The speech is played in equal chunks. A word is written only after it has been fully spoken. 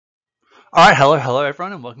All right, hello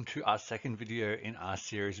everyone, and welcome to our second video in our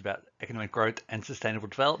series about economic growth and sustainable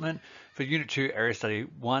development for Unit 2, Area Study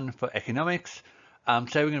 1 for economics.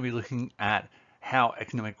 Today we're going to be looking at how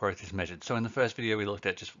economic growth is measured. So in the first video, we looked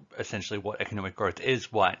at just essentially what economic growth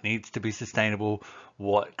is, why it needs to be sustainable,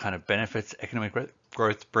 what kind of benefits economic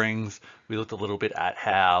growth brings. We looked a little bit at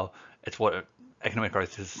how it's what economic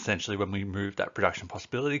growth is essentially when we move that production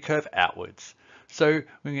possibility curve outwards. So we're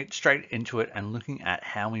going to get straight into it and looking at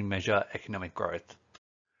how we measure economic growth.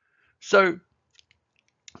 So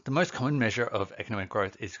the most common measure of economic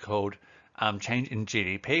growth is called change in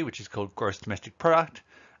GDP, which is called gross domestic product.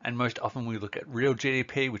 And most often we look at real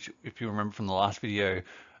GDP, which if you remember from the last video,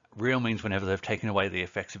 real means whenever they've taken away the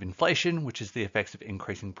effects of inflation, which is the effects of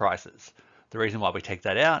increasing prices. The reason why we take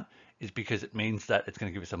that out is because it means that it's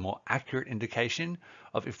going to give us a more accurate indication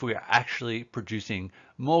of if we are actually producing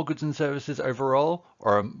more goods and services overall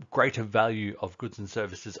or a greater value of goods and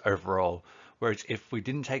services overall. Whereas if we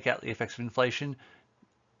didn't take out the effects of inflation,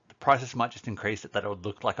 the prices might just increase that it would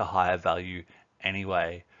look like a higher value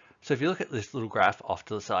anyway. So if you look at this little graph off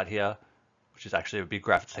to the side here, which is actually a big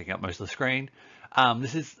graph that's taking up most of the screen,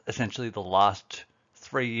 this is essentially the last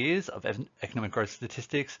 3 years of economic growth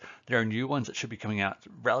statistics. There are new ones that should be coming out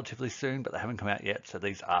relatively soon, but they haven't come out yet. So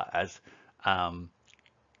these are as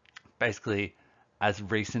basically as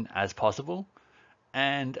recent as possible.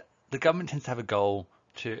 And the government tends to have a goal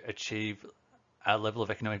to achieve a level of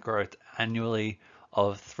economic growth annually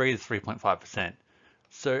of 3 to 3.5%.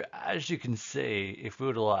 So as you can see, if we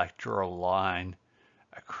were to like draw a line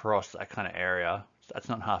across that kind of area, that's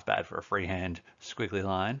not half bad for a freehand squiggly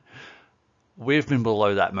line. We've been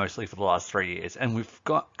below that mostly for the last 3 years, and we've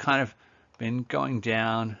got kind of been going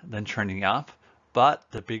down, then trending up. But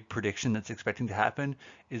the big prediction that's expecting to happen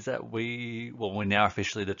is that we're now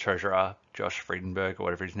officially, the treasurer, Josh Friedenberg, or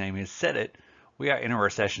whatever his name is, said it, we are in a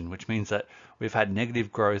recession, which means that we've had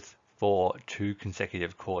negative growth for 2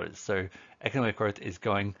 consecutive quarters. So economic growth is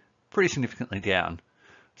going pretty significantly down.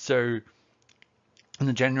 So in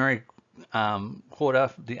the January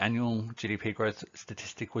quarter, the annual GDP growth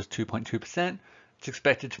statistic was 2.2%. It's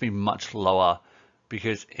expected to be much lower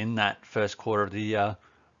because in that first quarter of the year,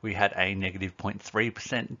 we had a negative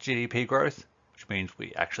 0.3% GDP growth, which means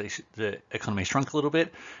the economy shrunk a little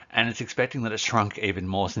bit, and it's expecting that it's shrunk even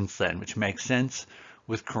more since then, which makes sense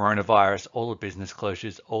with coronavirus, all the business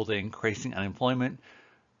closures, all the increasing unemployment.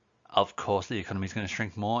 Of course, the economy is going to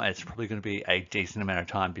shrink more, and it's probably going to be a decent amount of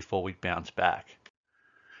time before we bounce back.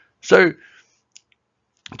 So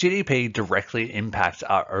GDP directly impacts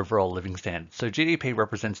our overall living standards. So GDP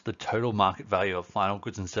represents the total market value of final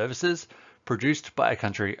goods and services produced by a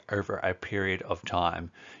country over a period of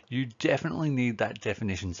time. You definitely need that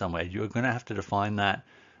definition somewhere. You're going to have to define that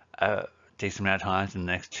a decent amount of times in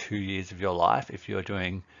the next 2 years of your life if you're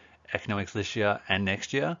doing economics this year and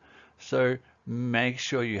next year. So make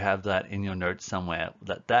sure you have that in your notes somewhere,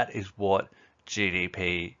 that is what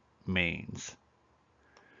GDP means.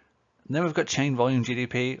 And then we've got chain volume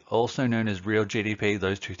GDP, also known as real GDP.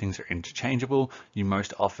 Those two things are interchangeable. You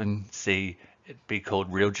most often see it be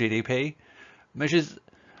called real GDP. Measures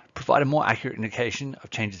provide a more accurate indication of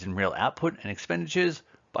changes in real output and expenditures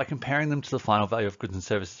by comparing them to the final value of goods and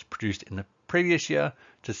services produced in the previous year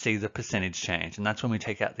to see the percentage change. And that's when we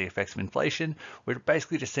take out the effects of inflation. We're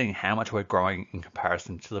basically just seeing how much we're growing in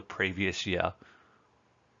comparison to the previous year.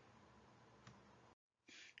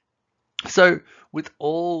 So with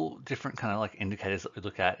all different kind of like indicators that we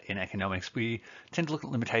look at in economics, we tend to look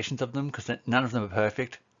at limitations of them because none of them are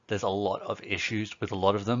perfect. There's a lot of issues with a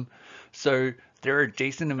lot of them. So there are a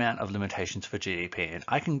decent amount of limitations for GDP. And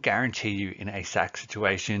I can guarantee you in a SAC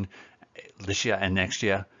situation this year and next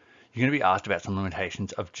year, you're going to be asked about some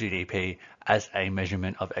limitations of GDP as a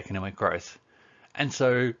measurement of economic growth. And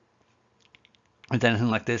so with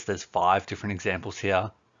anything like this, there's 5 different examples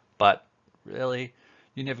here, but really,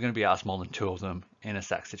 you're never going to be asked more than 2 of them in a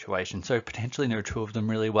SAC situation. So potentially know 2 of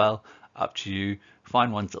them really well, up to you,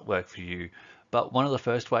 find ones that work for you. But one of the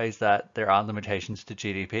first ways that there are limitations to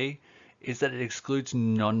GDP is that it excludes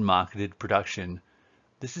non-marketed production.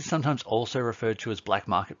 This is sometimes also referred to as black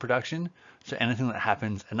market production. So anything that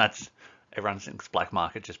happens, and that's, everyone thinks black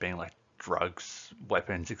market just being like drugs,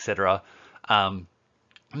 weapons, etc.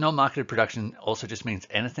 Non-marketed production also just means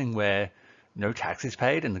anything where no tax is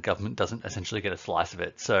paid and the government doesn't essentially get a slice of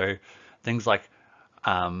it. So things like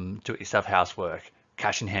do-it-yourself housework,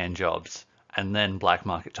 cash in hand jobs, and then black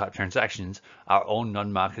market type transactions are all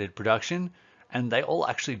non-marketed production, and they all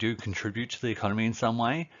actually do contribute to the economy in some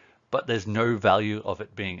way, but there's no value of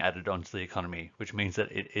it being added onto the economy, which means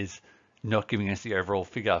that it is not giving us the overall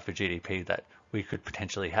figure for GDP that we could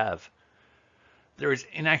potentially have. there is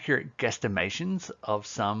inaccurate guesstimations of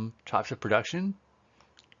some types of production.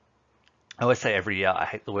 I always say every year I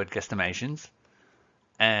hate the word guesstimations,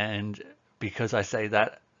 and because I say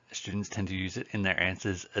that, students tend to use it in their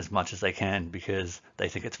answers as much as they can because they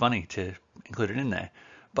think it's funny to include it in there.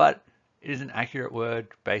 But it is an accurate word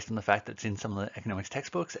based on the fact that it's in some of the economics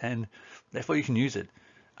textbooks, and therefore you can use it.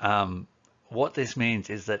 What this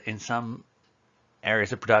means is that in some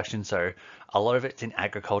areas of production, so a lot of it's in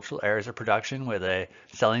agricultural areas of production where they're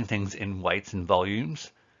selling things in weights and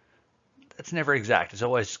volumes, it's never exact. It's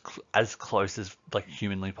always as close as like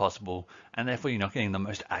humanly possible, and therefore you're not getting the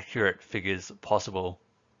most accurate figures possible.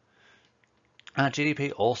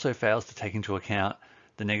 GDP also fails to take into account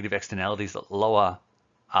the negative externalities that lower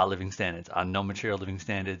our living standards, our non-material living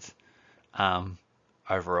standards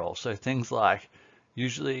overall. So things like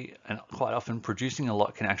usually and quite often producing a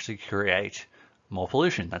lot can actually create more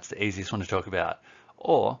pollution. That's the easiest one to talk about.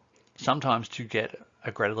 Or sometimes to get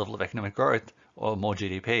a greater level of economic growth or more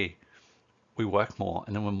GDP, we work more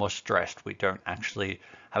and then we're more stressed. We don't actually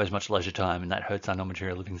have as much leisure time, and that hurts our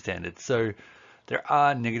non-material living standards. So there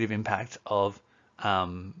are negative impacts of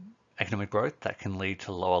economic growth that can lead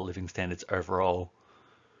to lower living standards overall.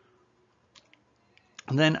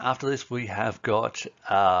 And then after this, we have got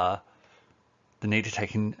the need to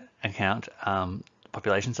take into account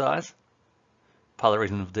population size. Part of the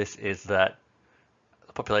reason of this is that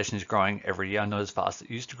the population is growing every year, not as fast as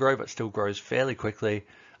it used to grow, but still grows fairly quickly.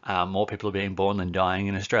 More people are being born than dying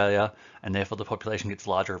in Australia, and therefore the population gets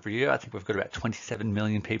larger every year. I think we've got about 27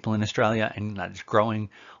 million people in Australia, and that is growing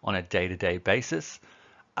on a day-to-day basis.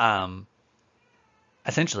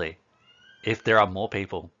 Essentially, if there are more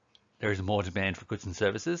people, there is more demand for goods and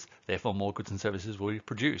services, therefore more goods and services will be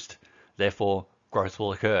produced, therefore growth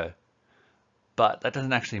will occur. But that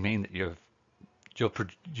doesn't actually mean that you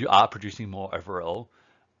are producing more overall,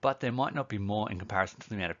 but there might not be more in comparison to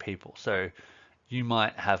the amount of people. So you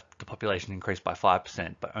might have the population increase by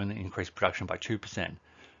 5%, but only increase production by 2%.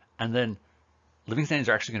 And then living standards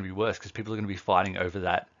are actually going to be worse because people are going to be fighting over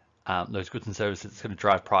that, those goods and services. It's going to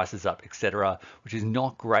drive prices up, etc., which is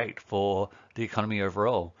not great for the economy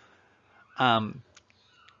overall. And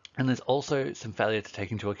there's also some failure to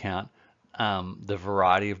take into account the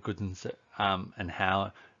variety of goods and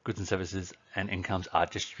how goods and services and incomes are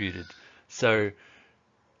distributed. So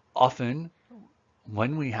often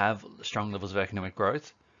when we have strong levels of economic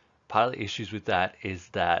growth, part of the issues with that is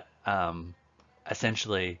that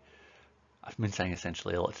essentially, I've been saying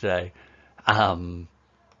essentially a lot today,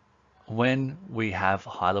 when we have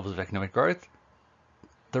high levels of economic growth,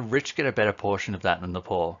 the rich get a better portion of that than the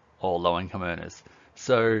poor or low income earners.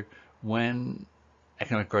 So when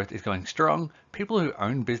economic growth is going strong, people who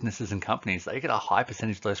own businesses and companies, they get a high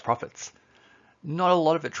percentage of those profits. Not a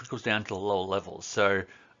lot of it trickles down to the lower levels. So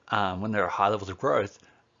when there are high levels of growth,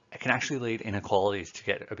 it can actually lead inequalities to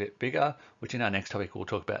get a bit bigger, which in our next topic we'll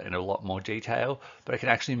talk about in a lot more detail, but it can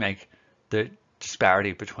actually make the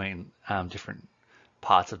disparity between different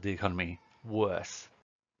parts of the economy worse.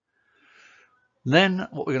 Then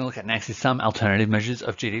what we're going to look at next is some alternative measures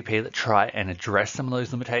of GDP that try and address some of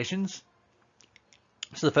those limitations.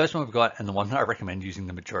 So the first one we've got, and the one that I recommend using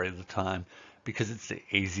the majority of the time because it's the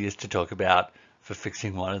easiest to talk about for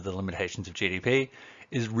fixing one of the limitations of GDP,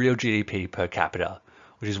 is real GDP per capita,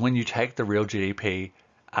 which is when you take the real GDP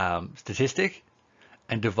statistic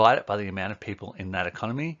and divide it by the amount of people in that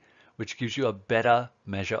economy, which gives you a better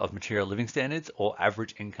measure of material living standards or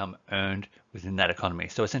average income earned within that economy.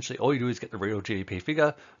 So essentially all you do is get the real GDP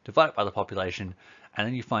figure, divide it by the population, and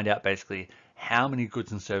then you find out basically how many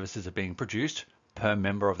goods and services are being produced per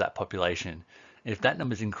member of that population. And if that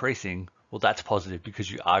number is increasing, well, that's positive because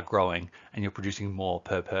you are growing and you're producing more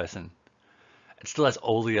per person. It still has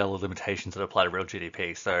all the other limitations that apply to real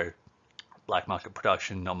GDP. So black market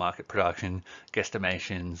production, non-market production,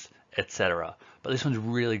 guesstimations, etc. But this one's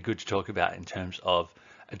really good to talk about in terms of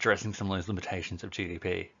addressing some of those limitations of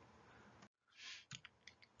GDP.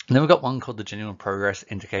 And then we've got one called the genuine progress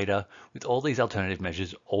indicator. With all these alternative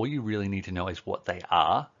measures, all you really need to know is what they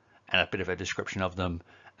are and a bit of a description of them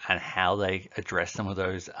and how they address some of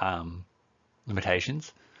those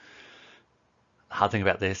limitations. The hard thing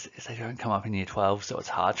about this is they don't come up in year 12, so it's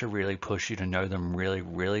hard to really push you to know them really,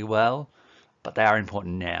 really well, but they are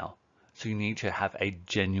important now. So you need to have a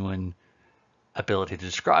genuine ability to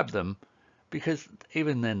describe them, because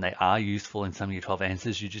even then they are useful in some year 12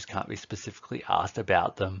 answers, you just can't be specifically asked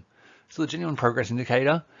about them. So the genuine progress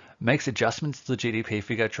indicator makes adjustments to the GDP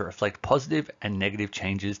figure to reflect positive and negative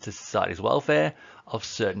changes to society's welfare of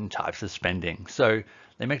certain types of spending. So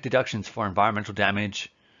they make deductions for environmental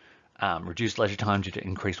damage, reduced leisure time due to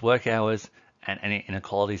increased work hours, and any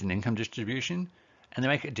inequalities in income distribution. And they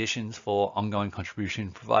make additions for ongoing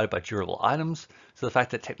contribution provided by durable items. So the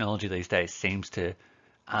fact that technology these days seems to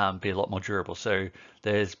be a lot more durable. So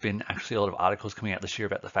there's been actually a lot of articles coming out this year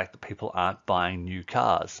about the fact that people aren't buying new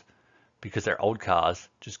cars because their old cars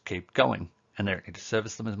just keep going and they don't need to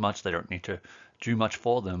service them as much. They don't need to do much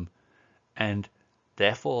for them. And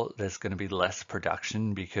therefore there's going to be less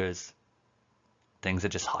production because things are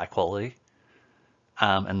just high quality.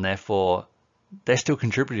 And therefore they're still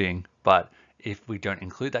contributing, but if we don't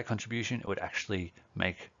include that contribution, it would actually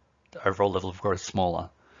make the overall level of growth smaller.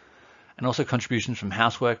 And also contributions from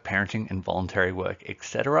housework, parenting, and voluntary work,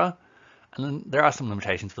 etc. And then there are some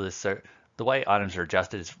limitations for this. So the way items are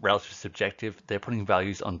adjusted is relatively subjective. They're putting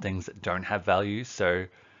values on things that don't have values, so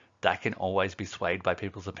that can always be swayed by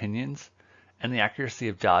people's opinions. And the accuracy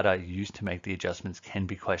of data used to make the adjustments can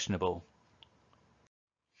be questionable.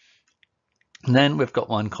 And then we've got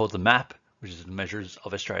one called the MAP, which is the measures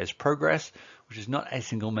of Australia's progress, which is not a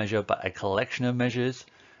single measure, but a collection of measures.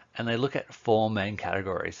 And they look at 4 main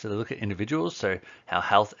categories. So they look at individuals, so how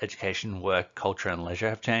health, education, work, culture, and leisure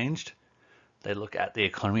have changed. They look at the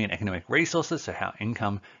economy and economic resources, so how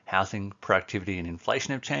income, housing, productivity, and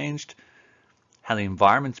inflation have changed. How the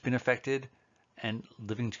environment's been affected, and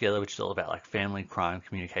living together, which is all about like family, crime,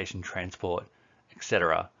 communication, transport,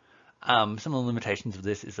 etc. Some of the limitations of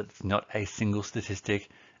this is that it's not a single statistic,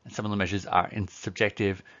 and some of the measures are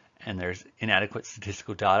subjective, and there's inadequate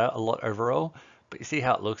statistical data a lot overall. But you see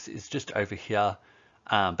how it looks is just over here.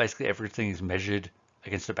 Basically everything is measured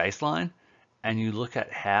against a baseline, and you look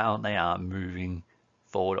at how they are moving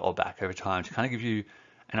forward or back over time to kind of give you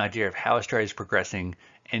an idea of how Australia is progressing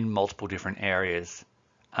in multiple different areas.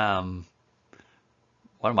 One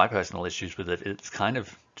of my personal issues with it, it's kind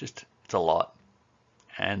of just, it's a lot.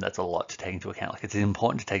 And that's a lot to take into account. Like, it's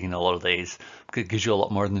important to take in a lot of these because it gives you a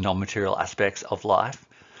lot more of the non-material aspects of life,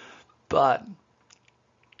 but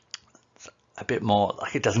it's a bit more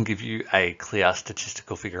like it doesn't give you a clear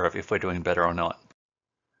statistical figure of if we're doing better or not.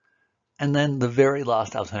 And then the very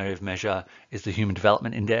last alternative measure is the Human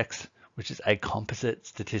Development Index, which is a composite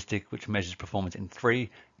statistic which measures performance in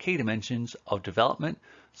 3 key dimensions of development.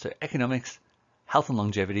 So economics, health and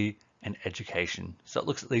longevity, and education. So it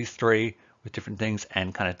looks at these 3 with different things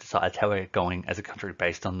and kind of decides how we're going as a country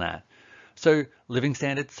based on that. So living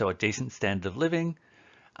standards, so a decent standard of living.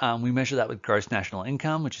 We measure that with gross national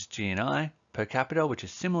income, which is GNI, per capita, which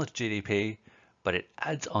is similar to GDP, but it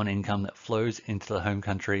adds on income that flows into the home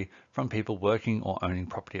country from people working or owning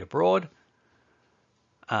property abroad.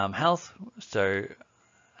 Health, so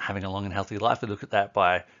having a long and healthy life, we look at that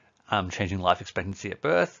by changing life expectancy at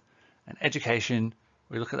birth. And education,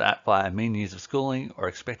 we look at that by mean years of schooling or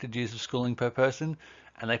expected years of schooling per person.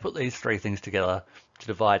 And they put these 3 things together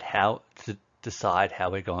to decide how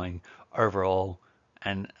we're going overall.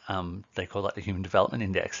 And they call that the Human Development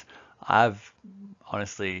Index. I've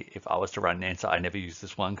honestly, if I was to write an answer, I never use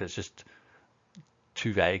this one because it's just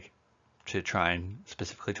too vague to try and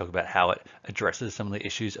specifically talk about how it addresses some of the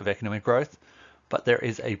issues of economic growth. But there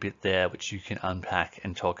is a bit there which you can unpack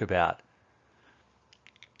and talk about.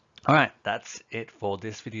 All right, that's it for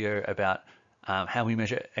this video about how we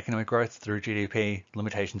measure economic growth through GDP,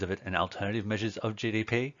 limitations of it, and alternative measures of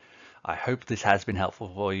GDP. I hope this has been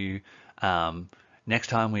helpful for you. Next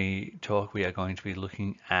time we talk, we are going to be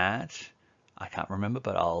looking at, I can't remember,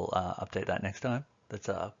 but I'll update that next time. Let's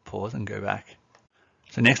pause and go back.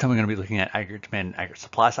 So next time we're going to be looking at aggregate demand and aggregate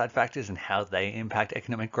supply side factors and how they impact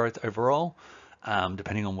economic growth overall.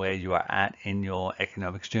 Depending on where you are at in your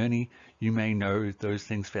economics journey, you may know those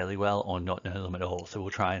things fairly well or not know them at all. So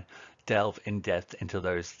we'll try and delve in depth into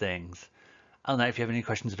those things. Other than that, if you have any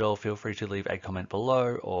questions at all, feel free to leave a comment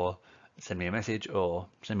below or send me a message or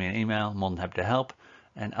send me an email. I'm more than happy to help.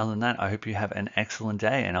 And other than that, I hope you have an excellent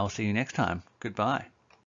day and I'll see you next time. Goodbye.